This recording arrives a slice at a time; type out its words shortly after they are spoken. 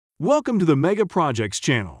Welcome to the Mega Projects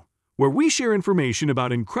channel, where we share information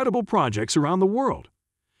about incredible projects around the world.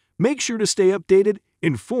 Make sure to stay updated,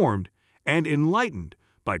 informed, and enlightened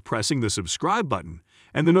by pressing the subscribe button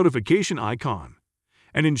and the notification icon.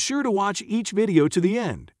 And ensure to watch each video to the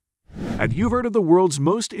end. Have you heard of the world's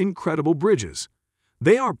most incredible bridges?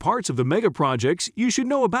 They are parts of the mega projects you should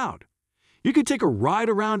know about. You could take a ride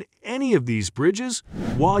around any of these bridges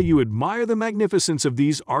while you admire the magnificence of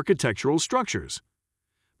these architectural structures.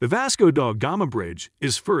 The Vasco da Gama Bridge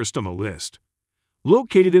is first on the list.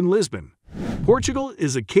 Located in Lisbon, Portugal,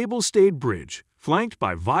 is a cable-stayed bridge flanked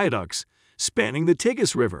by viaducts spanning the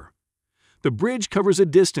Tagus River. The bridge covers a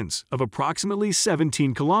distance of approximately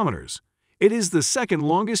 17 kilometers. It is the second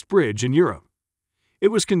longest bridge in Europe. It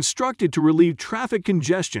was constructed to relieve traffic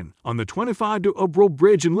congestion on the 25 de Abril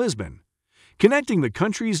Bridge in Lisbon, connecting the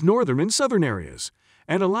country's northern and southern areas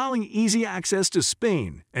and allowing easy access to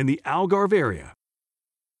Spain and the Algarve area.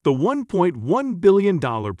 The $1.1 billion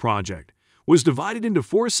project was divided into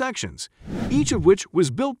 4 sections, each of which was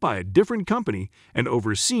built by a different company and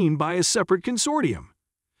overseen by a separate consortium.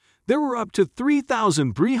 There were up to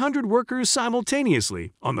 3,300 workers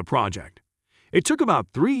simultaneously on the project. It took about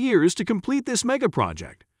 3 years to complete this mega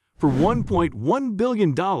project. For $1.1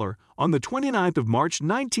 billion on the 29th of March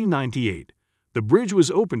 1998, the bridge was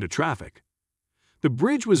open to traffic. The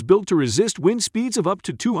bridge was built to resist wind speeds of up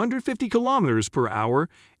to 250 kilometers per hour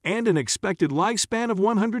and an expected lifespan of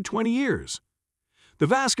 120 years. The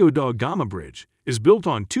Vasco da Gama Bridge is built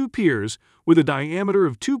on 2 piers with a diameter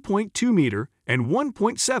of 2.2 meter and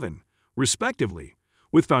 1.7, respectively,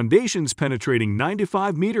 with foundations penetrating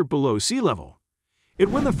 95 meters below sea level. It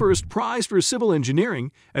won the first prize for civil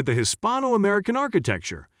engineering at the Hispano-American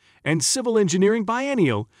Architecture and Civil Engineering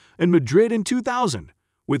Biennial in Madrid in 2000,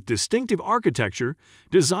 with distinctive architecture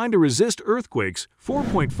designed to resist earthquakes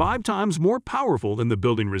 4.5 times more powerful than the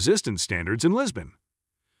building resistance standards in Lisbon.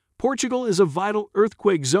 Portugal is a vital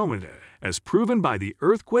earthquake zone, as proven by the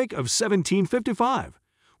earthquake of 1755,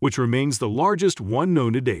 which remains the largest one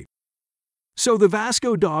known to date. So the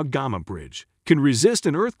Vasco da Gama Bridge can resist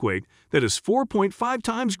an earthquake that is 4.5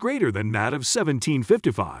 times greater than that of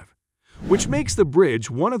 1755, which makes the bridge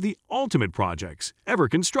one of the ultimate projects ever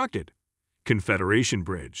constructed. Confederation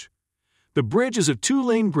Bridge. The bridge is a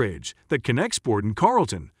 2-lane bridge that connects Borden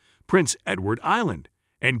Carleton, Prince Edward Island,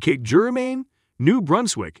 and Cape Germain, New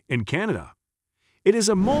Brunswick in Canada. It is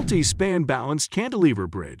a multi-span balanced cantilever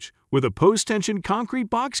bridge with a post-tension concrete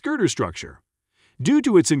box girder structure. Due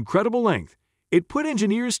to its incredible length, it put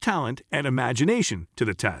engineers' talent and imagination to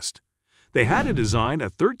the test. They had to design a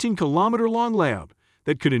 13-kilometer-long layout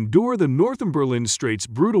that could endure the Northumberland Strait's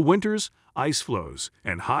brutal winters, ice flows,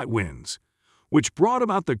 and high winds, which brought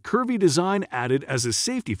about the curvy design added as a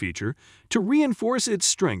safety feature to reinforce its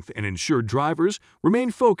strength and ensure drivers remain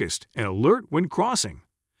focused and alert when crossing.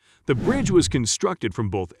 The bridge was constructed from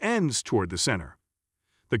both ends toward the center.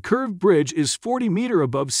 The curved bridge is 40 meters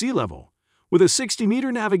above sea level, with a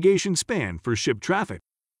 60-meter navigation span for ship traffic.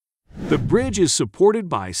 The bridge is supported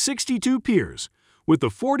by 62 piers, with the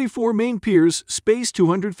 44 main piers spaced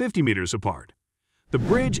 250 meters apart. The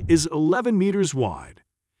bridge is 11 meters wide.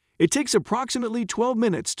 It takes approximately 12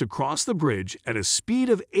 minutes to cross the bridge at a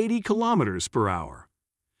speed of 80 kilometers per hour.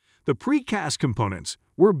 The precast components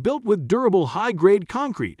were built with durable high-grade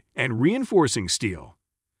concrete and reinforcing steel.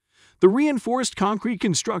 The reinforced concrete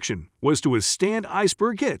construction was to withstand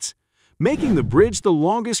iceberg hits, making the bridge the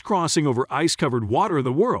longest crossing over ice-covered water in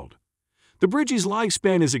the world. The bridge's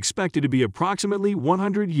lifespan is expected to be approximately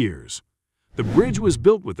 100 years. The bridge was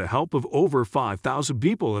built with the help of over 5,000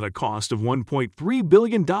 people at a cost of $1.3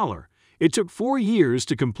 billion. It took 4 years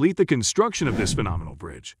to complete the construction of this phenomenal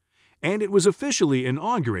bridge, and it was officially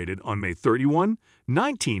inaugurated on May 31,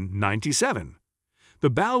 1997.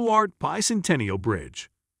 The Balwart Bicentennial Bridge.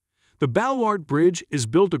 The Balwart Bridge is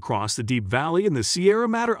built across the deep valley in the Sierra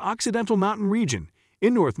Madre Occidental Mountain region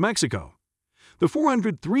in North Mexico. The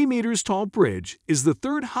 403 meters tall bridge is the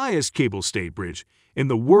 3rd highest cable-stayed bridge in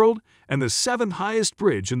the world and the 7th highest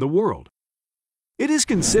bridge in the world. It is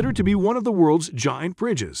considered to be one of the world's giant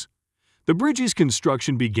bridges. The bridge's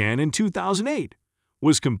construction began in 2008,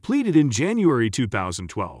 was completed in January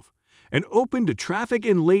 2012, and opened to traffic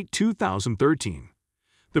in late 2013.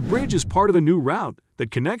 The bridge is part of a new route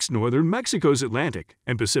that connects northern Mexico's Atlantic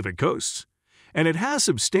and Pacific coasts, and it has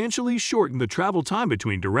substantially shortened the travel time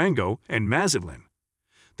between Durango and Mazatlan.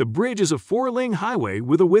 The bridge is a 4-lane highway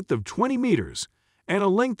with a width of 20 meters and a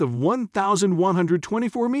length of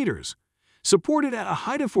 1,124 meters, supported at a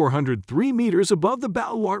height of 403 meters above the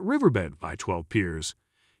Balwart riverbed by 12 piers,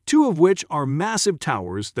 2 of which are massive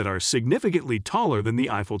towers that are significantly taller than the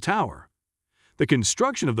Eiffel Tower. The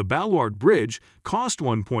construction of the Balwart Bridge cost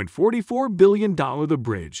 $1.44 billion. The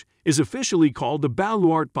bridge is officially called the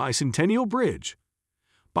Balwart Bicentennial Bridge.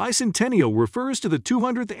 Bicentennial refers to the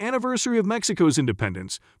 200th anniversary of Mexico's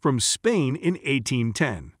independence from Spain in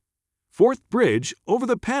 1810. Fourth bridge over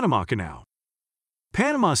the Panama Canal.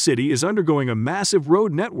 Panama City is undergoing a massive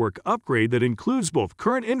road network upgrade that includes both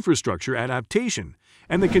current infrastructure adaptation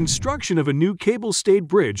and the construction of a new cable-stayed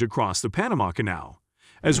bridge across the Panama Canal,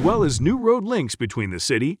 as well as new road links between the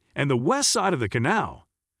city and the west side of the canal.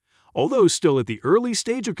 Although still at the early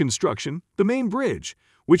stage of construction, the main bridge,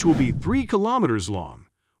 which will be 3 kilometers long,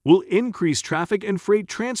 will increase traffic and freight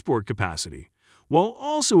transport capacity, while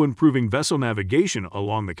also improving vessel navigation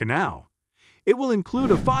along the canal. It will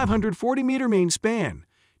include a 540-meter main span,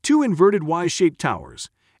 2 inverted Y-shaped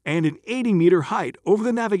towers, and an 80-meter height over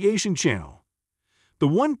the navigation channel. The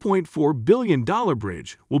 $1.4 billion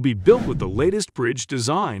bridge will be built with the latest bridge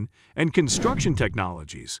design and construction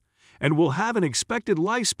technologies, and will have an expected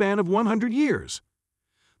lifespan of 100 years.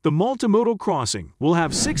 The multimodal crossing will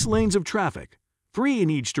have 6 lanes of traffic, 3 in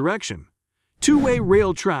each direction, 2-way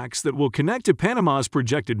rail tracks that will connect to Panama's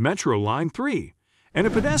projected Metro Line 3, and a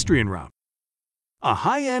pedestrian route. A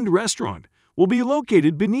high-end restaurant will be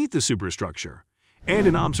located beneath the superstructure, and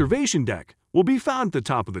an observation deck will be found at the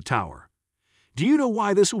top of the tower. Do you know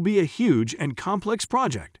why this will be a huge and complex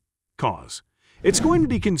project? Cause it's going to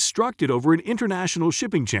be constructed over an international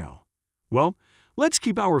shipping channel. Well, let's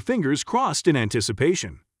keep our fingers crossed in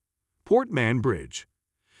anticipation. Port Mann Bridge.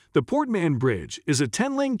 The Port Mann Bridge is a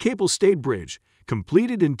 10-lane cable-stayed bridge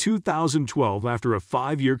completed in 2012 after a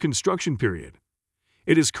 5-year construction period.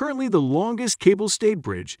 It is currently the longest cable-stayed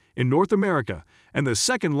bridge in North America and the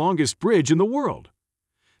second longest bridge in the world.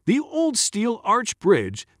 The old steel arch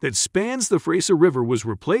bridge that spans the Fraser River was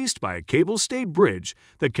replaced by a cable-stayed bridge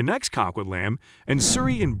that connects Coquitlam and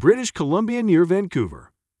Surrey in British Columbia near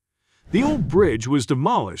Vancouver. The old bridge was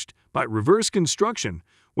demolished by reverse construction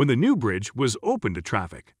when the new bridge was open to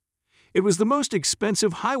traffic. It was the most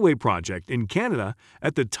expensive highway project in Canada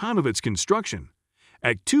at the time of its construction,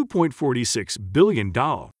 at $2.46 billion.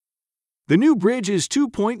 The new bridge is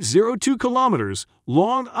 2.02 kilometers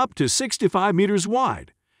long, up to 65 meters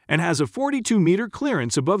wide, and has a 42-meter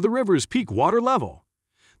clearance above the river's peak water level.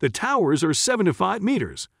 The towers are 7 to 5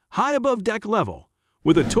 meters high above deck level,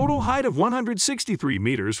 with a total height of 163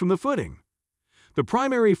 meters from the footing. The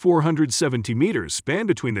primary 470 meters span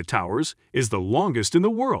between the towers is the longest in the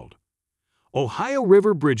world. Ohio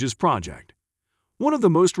River Bridges Project. One of the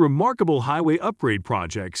most remarkable highway upgrade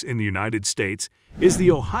projects in the United States is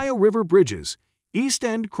the Ohio River Bridges East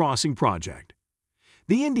End Crossing Project.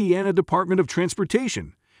 The Indiana Department of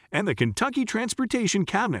Transportation and the Kentucky Transportation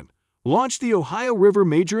Cabinet launched the Ohio River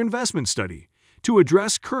Major Investment Study to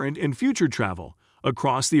address current and future travel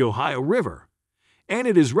across the Ohio River, and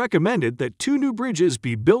it is recommended that 2 new bridges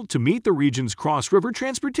be built to meet the region's cross-river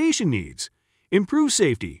transportation needs, improve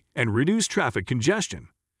safety, and reduce traffic congestion.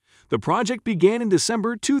 The project began in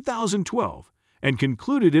December 2012 and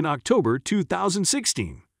concluded in October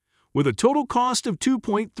 2016, with a total cost of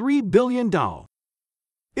 $2.3 billion.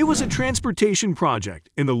 It was a transportation project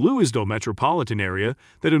in the Louisville metropolitan area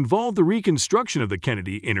that involved the reconstruction of the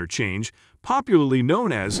Kennedy Interchange, popularly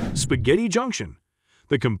known as Spaghetti Junction,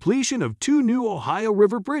 the completion of 2 new Ohio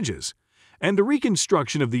River bridges, and the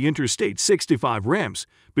reconstruction of the Interstate 65 ramps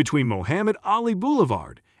between Mohammed Ali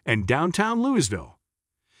Boulevard and downtown Louisville.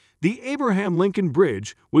 The Abraham Lincoln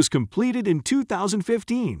Bridge was completed in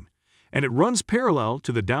 2015, and it runs parallel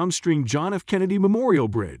to the downstream John F. Kennedy Memorial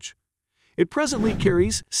Bridge. It presently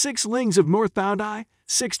carries 6 lanes of northbound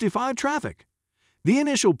I-65 traffic. The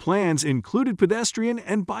initial plans included pedestrian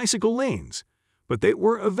and bicycle lanes, but they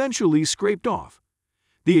were eventually scraped off.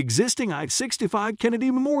 The existing I-65 Kennedy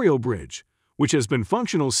Memorial Bridge, which has been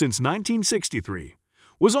functional since 1963,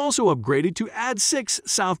 was also upgraded to add 6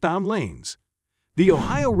 southbound lanes. The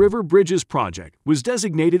Ohio River Bridges Project was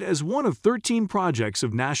designated as one of 13 projects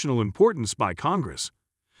of national importance by Congress.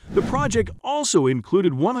 The project also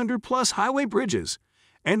included 100-plus highway bridges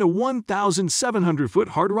and a 1,700-foot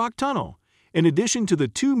hard rock tunnel, in addition to the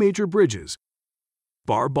 2 major bridges.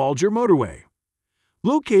 Barbulger Motorway.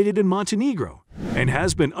 Located in Montenegro and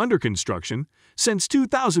has been under construction since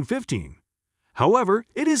 2015. However,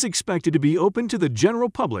 it is expected to be open to the general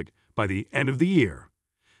public by the end of the year.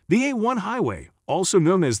 The A1 Highway, also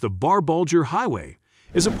known as the Barbulger Highway,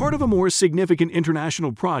 is a part of a more significant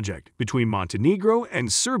international project between Montenegro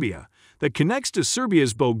and Serbia that connects to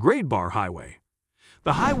Serbia's Belgrade-Bar Highway.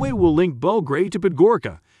 The highway will link Belgrade to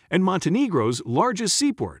Podgorica and Montenegro's largest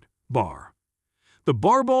seaport, Bar. The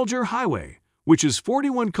Barbulger Highway, which is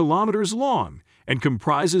 41 kilometers long and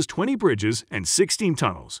comprises 20 bridges and 16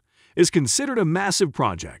 tunnels, is considered a massive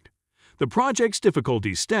project. The project's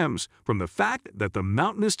difficulty stems from the fact that the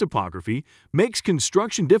mountainous topography makes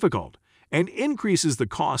construction difficult and increases the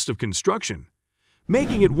cost of construction,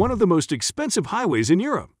 making it one of the most expensive highways in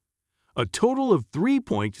Europe. A total of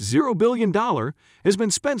 $3.0 billion has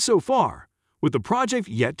been spent so far, with the project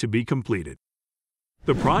yet to be completed.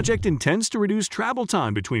 The project intends to reduce travel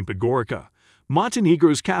time between Podgorica,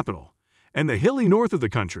 Montenegro's capital, and the hilly north of the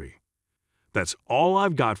country. That's all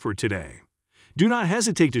I've got for today. Do not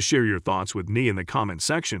hesitate to share your thoughts with me in the comment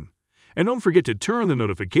section, and don't forget to turn the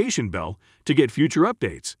notification bell to get future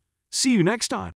updates. See you next time.